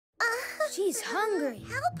She's hungry.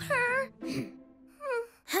 Help her.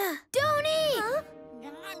 Don't eat! Huh?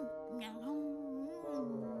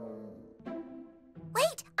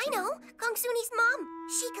 Wait, I know. Kongsuni's mom.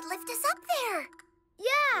 She could lift us up there.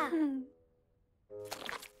 Yeah.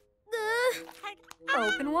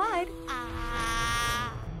 Open wide.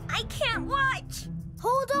 I can't watch.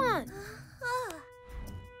 Hold on.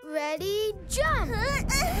 Ready, jump!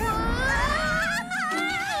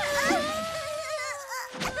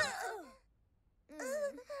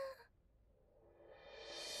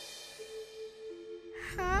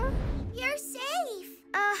 Huh? You're safe.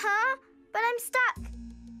 Uh-huh, but I'm stuck.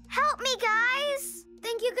 Help me, guys.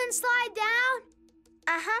 Think you can slide down?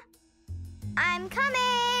 Uh-huh. I'm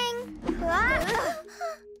coming.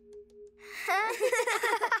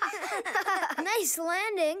 Nice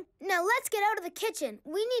landing. Now let's get out of the kitchen.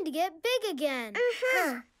 We need to get big again.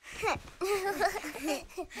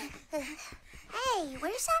 Hey,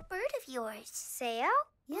 where's that bird of yours? Sayo?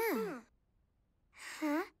 Yeah.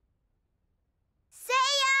 Huh?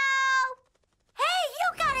 Sayo! Hey,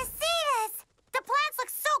 you gotta see this! The plants look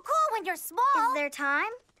so cool when you're small. Is there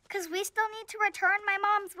time? Because we still need to return my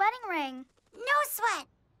mom's wedding ring. No sweat.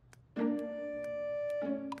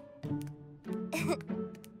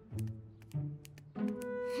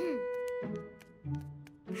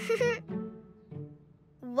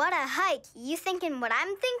 What a hike. You thinking what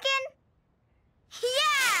I'm thinking?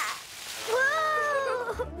 Yeah!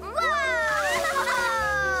 Whoa! Whoa!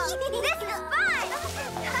 This is fun!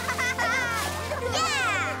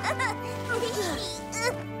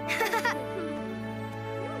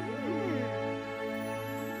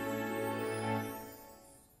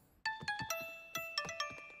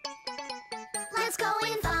 Let's go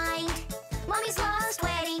and find Mommy's lost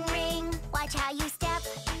wedding ring. Watch how you step.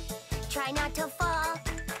 Try not to fall.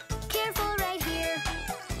 Careful right here.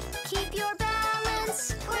 Keep your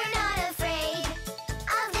balance. We're not afraid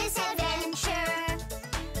of this adventure.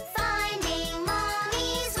 Finding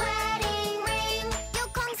Mommy's wedding ring. Yo,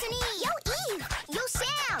 Kongsuni. Yo, Eve. Yo,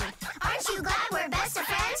 Sam. Aren't you glad we're best of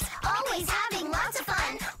friends? Always having lots of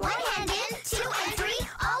fun. One hand in, 2 and 3.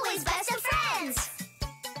 Always best of friends.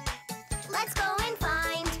 Let's go and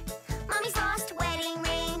find Mommy's lost wedding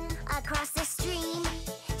ring. Across the stream,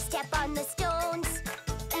 step on the stones,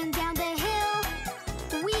 and down the hill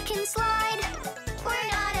we can slide. We're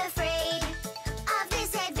not afraid of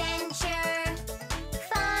this adventure.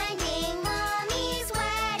 Finding Mommy's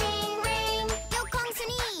wedding ring. Yo,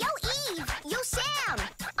 Kongsuni. Yo, Eve. Yo, Sam.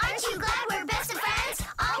 Aren't you glad we're best of friends?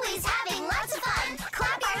 Always having lots of fun.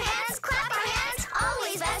 Clap our hands,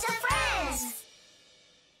 always best of friends.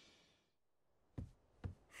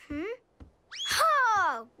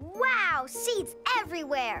 Oh, wow, seeds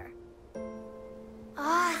everywhere.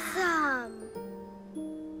 Awesome.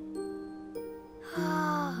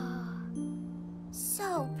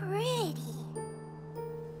 So pretty.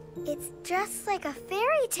 It's just like a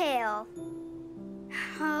fairy tale.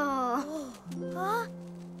 Oh. Huh?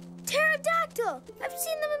 Pterodactyl! I've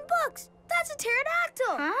seen them in books. That's a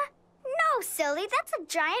pterodactyl. Huh? No, silly, that's a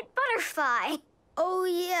giant butterfly. Oh,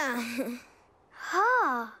 yeah.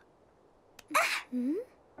 Oh. Hmm?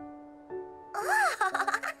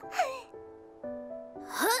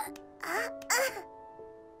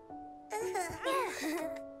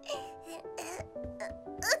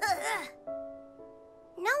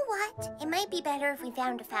 Know what? It might be better if we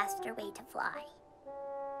found a faster way to fly.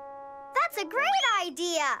 That's a great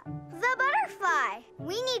idea. The butterfly.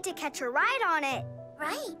 We need to catch a ride on it.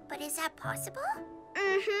 Right, but is that possible?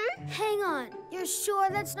 Mm-hmm. Hang on. You're sure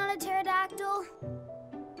that's not a pterodactyl?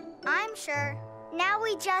 I'm sure. Now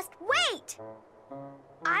we just wait.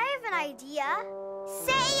 I have an idea.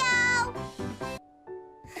 Sayo!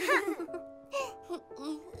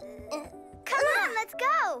 Come on, let's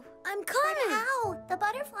go. I'm But coming. how? The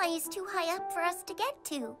butterfly is too high up for us to get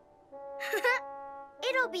to.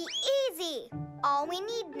 It'll be easy. All we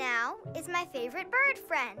need now is my favorite bird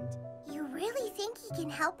friend. You really think he can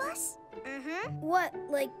help us? Mm-hmm. What,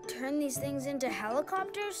 like turn these things into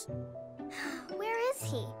helicopters? Where is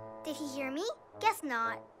he? Did he hear me? Guess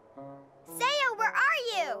not. Sayo, where are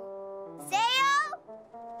you? Sayo?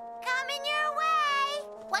 Coming your way!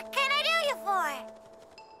 What can I do you for?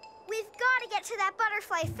 We've got to get to that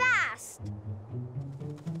butterfly fast.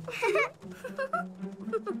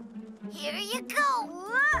 Here you go.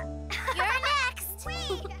 You're next.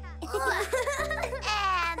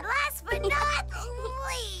 And last but not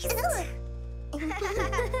least.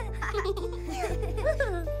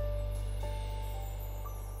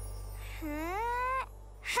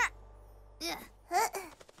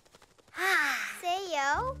 Sayo,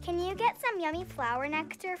 can you get some yummy flower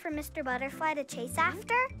nectar for Mr. Butterfly to chase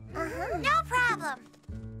after? No problem.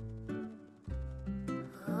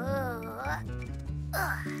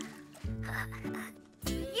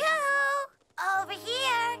 You! Over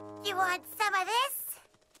here. You want some of this?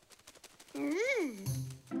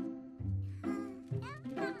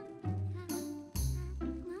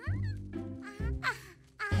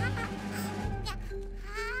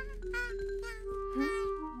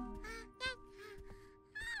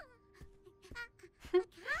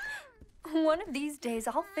 One of these days,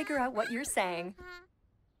 I'll figure out what you're saying.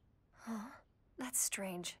 Huh? That's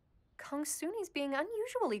strange. Kongsuni's being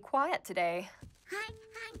unusually quiet today.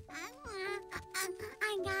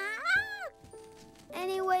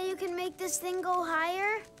 Any way you can make this thing go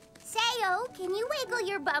higher? Sayo, can you wiggle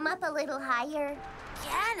your bum up a little higher?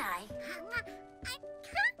 Can I?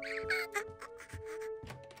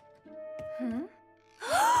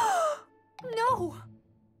 No!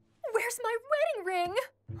 Where's my wedding ring?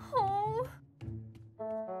 Oh.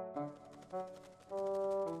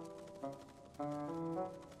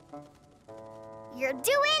 You're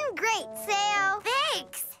doing great, Sayo.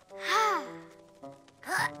 Thanks.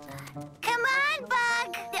 Come on,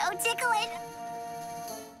 Bug. Don't tickle it.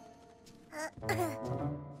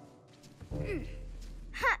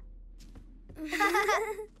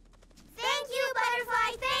 Thank you, Butterfly.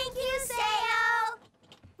 Thank you, Sayo.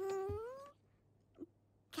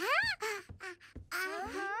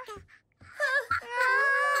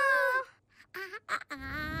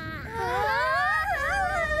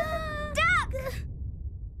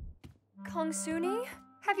 Kongsuni,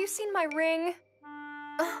 have you seen my ring?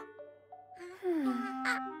 Oh,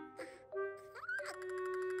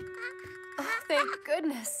 thank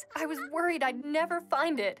goodness. I was worried I'd never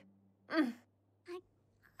find it.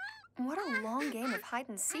 What a long game of hide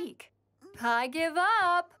and seek. I give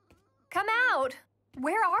up. Come out.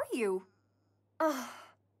 Where are you? Oh,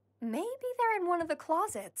 maybe they're in one of the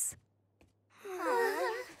closets.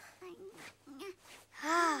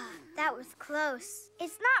 That was close.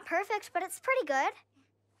 It's not perfect, but it's pretty good.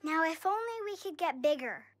 Now, if only we could get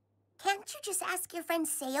bigger. Can't you just ask your friend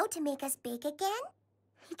Sayo to make us big again?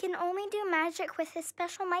 He can only do magic with his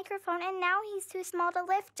special microphone, and now he's too small to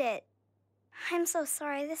lift it. I'm so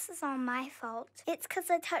sorry. This is all my fault. It's because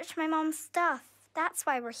I touched my mom's stuff. That's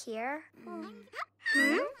why we're here.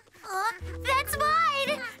 That's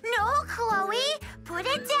mine! No, Chloe! Put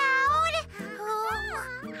it down!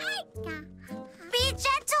 Be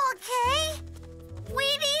gentle, okay? We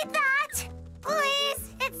need that!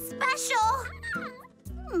 Please, it's special!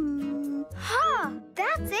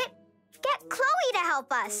 That's it. Get Chloe to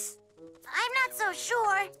help us. I'm not so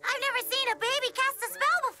sure. I've never seen a baby cast a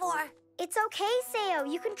spell before. It's okay, Sayo.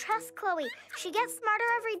 You can trust Chloe. She gets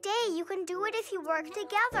smarter every day. You can do it if you work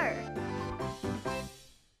together.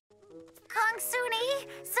 Kongsuni,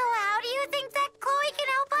 so how do you think that Chloe can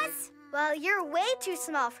help us? Well, you're way too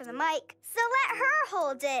small for the mic, so let her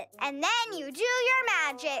hold it, and then you do your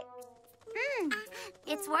magic.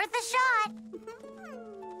 It's worth a shot.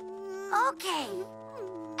 Okay.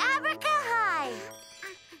 Abraca-high.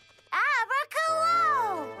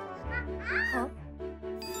 Abraca-low. Huh?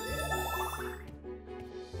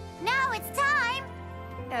 Now it's time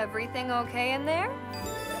Everything okay in there?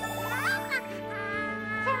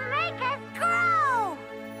 to make us grow.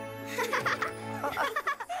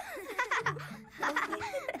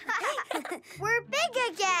 We're big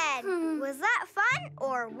again. Was that fun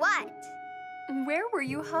or what? Where were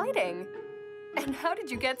you hiding? And how did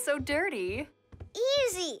you get so dirty?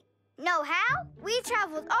 Easy. Know how? We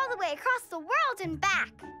traveled all the way across the world and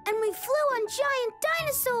back. And we flew on giant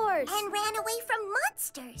dinosaurs. And ran away from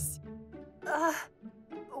monsters.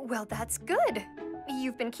 Well, that's good.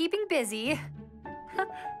 You've been keeping busy.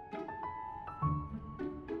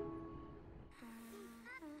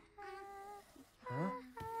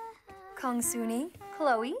 Kongsuni,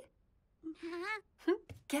 Chloe.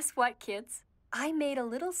 Guess what, kids? I made a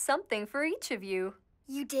little something for each of you.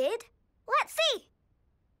 You did? Let's see.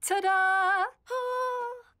 Ta-da!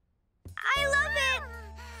 I love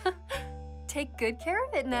it. Take good care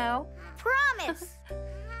of it now. Promise.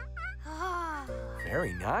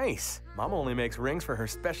 Very nice. Mom only makes rings for her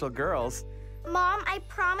special girls. Mom, I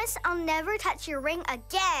promise I'll never touch your ring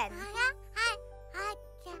again.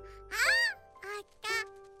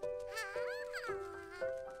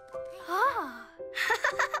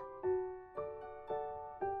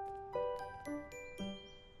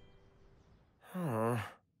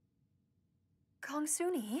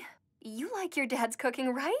 Kongsuni, you like your dad's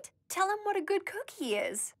cooking, right? Tell him what a good cook he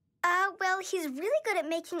is. Well, he's really good at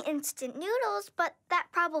making instant noodles, but that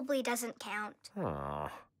probably doesn't count.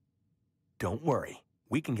 Aw. Don't worry.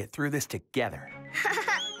 We can get through this together.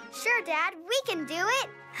 Sure, Dad, we can do it.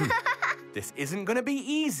 This isn't gonna be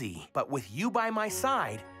easy, but with you by my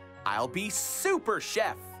side, I'll be super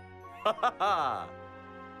chef. Ha ha ha!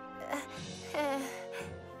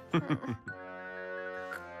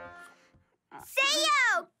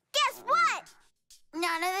 Sayo! Guess what?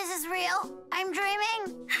 None of this is real. I'm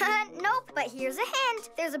dreaming. Nope, but here's a hint.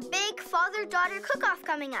 There's a big father-daughter cook-off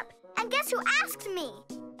coming up. And guess who asked me?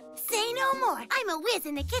 Say no more. I'm a whiz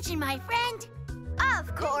in the kitchen, my friend.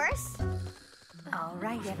 Of course. All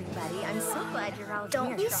right, everybody. I'm so glad you're all Don't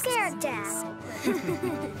here. be scared, Dad.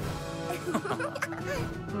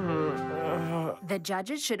 The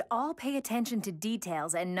judges should all pay attention to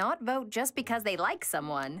details and not vote just because they like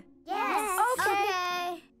someone. Yes.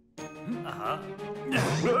 Okay.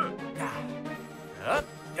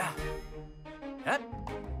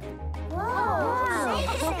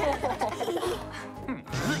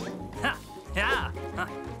 Yeah.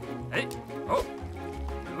 Hey. Oh.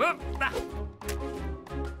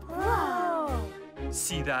 Whoa.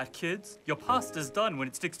 See that, kids? Your pasta's done when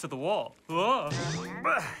it sticks to the wall. Whoa.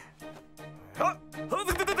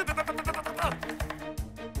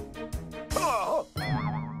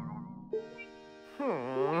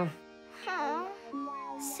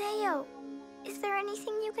 Sayo, is there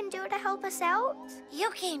anything you can do to help us out?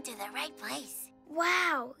 You came to the right place.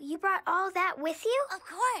 Wow, you brought all that with you? Of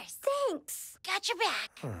course. Thanks. Got your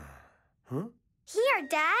back. Huh? Here,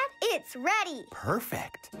 Dad, it's ready.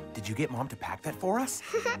 Perfect. Did you get Mom to pack that for us?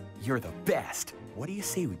 You're the best. What do you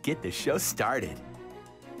say we get this show started?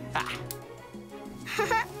 Ha!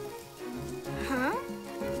 Huh?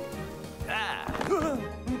 Ah.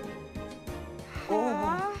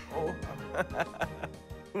 Oh.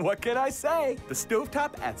 What can I say? The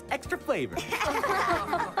stovetop adds extra flavor.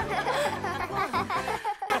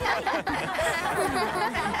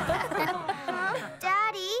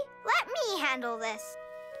 Daddy, let me handle this.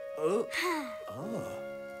 Oh.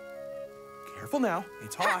 Careful now.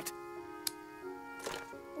 It's hot.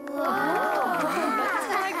 That's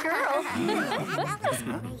my girl.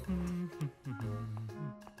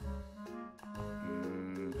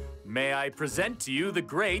 May I present to you the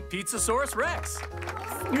great Pizzasaurus Rex?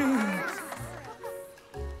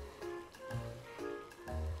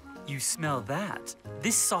 You smell that?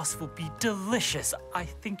 This sauce will be delicious. I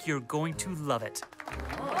think you're going to love it.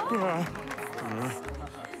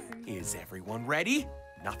 Is everyone ready?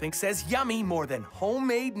 Nothing says yummy more than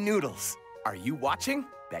homemade noodles. Are you watching?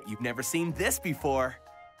 Bet you've never seen this before.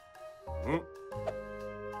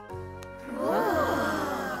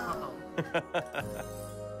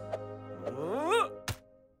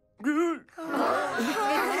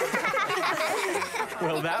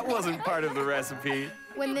 Well, that wasn't part of the recipe.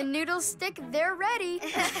 When the noodles stick, they're ready.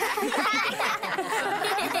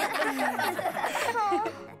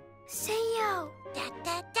 Sayo. Da,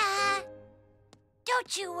 da, da.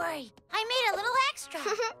 Don't you worry. I made a little extra.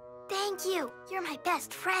 Thank you. You're my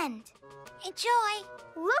best friend. Enjoy.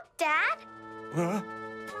 Look, Dad. Huh?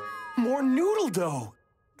 More noodle dough.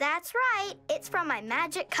 That's right. It's from my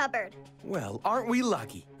magic cupboard. Well, aren't we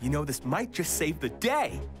lucky? You know, this might just save the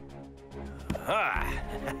day. Ah.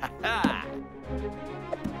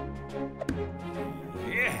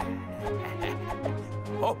 Yeah.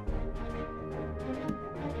 Oh.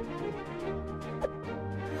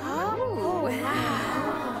 Oh,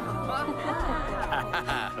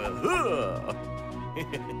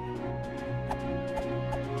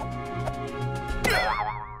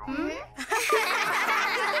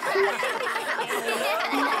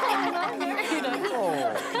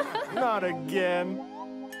 Oh, not again.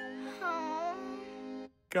 Oh,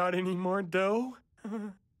 Got any more dough?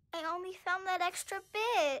 I only found that extra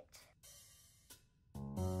bit.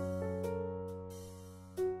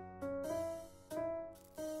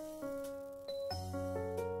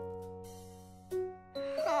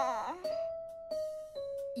 Oh.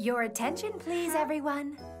 Your attention, please,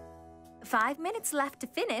 everyone. 5 minutes left to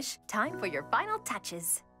finish. Time for your final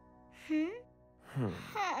touches.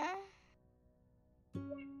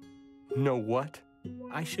 Know what?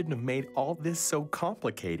 I shouldn't have made all this so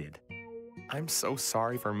complicated. I'm so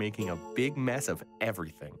sorry for making a big mess of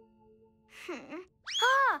everything.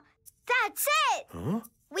 Ah, that's it! Huh?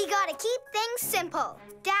 We gotta keep things simple.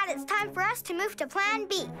 Dad, it's time for us to move to Plan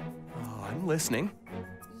B. Oh, I'm listening.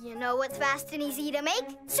 You know what's fast and easy to make?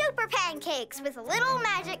 Super pancakes with a little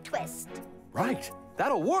magic twist. Right,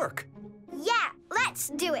 that'll work. Yeah, let's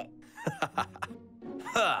do it.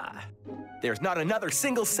 Ha! There's not another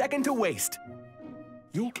single second to waste.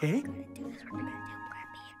 You okay?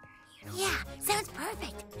 Yeah, sounds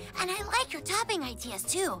perfect. And I like your topping ideas,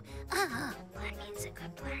 too. Uh-huh. That means a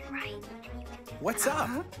good plan, right? What's up?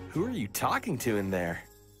 Who are you talking to in there?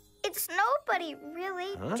 It's nobody,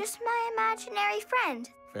 really. Huh? Just my imaginary friend.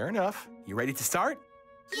 Fair enough. You ready to start?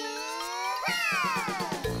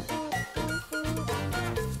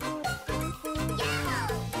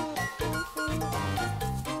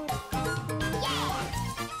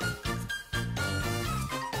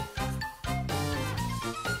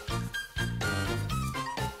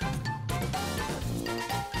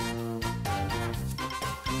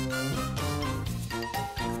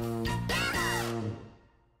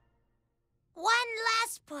 One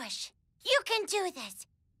last push. You can do this.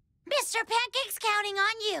 Mr. Pancake's counting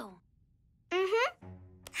on you.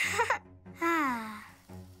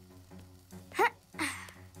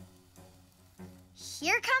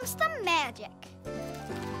 Here comes the magic.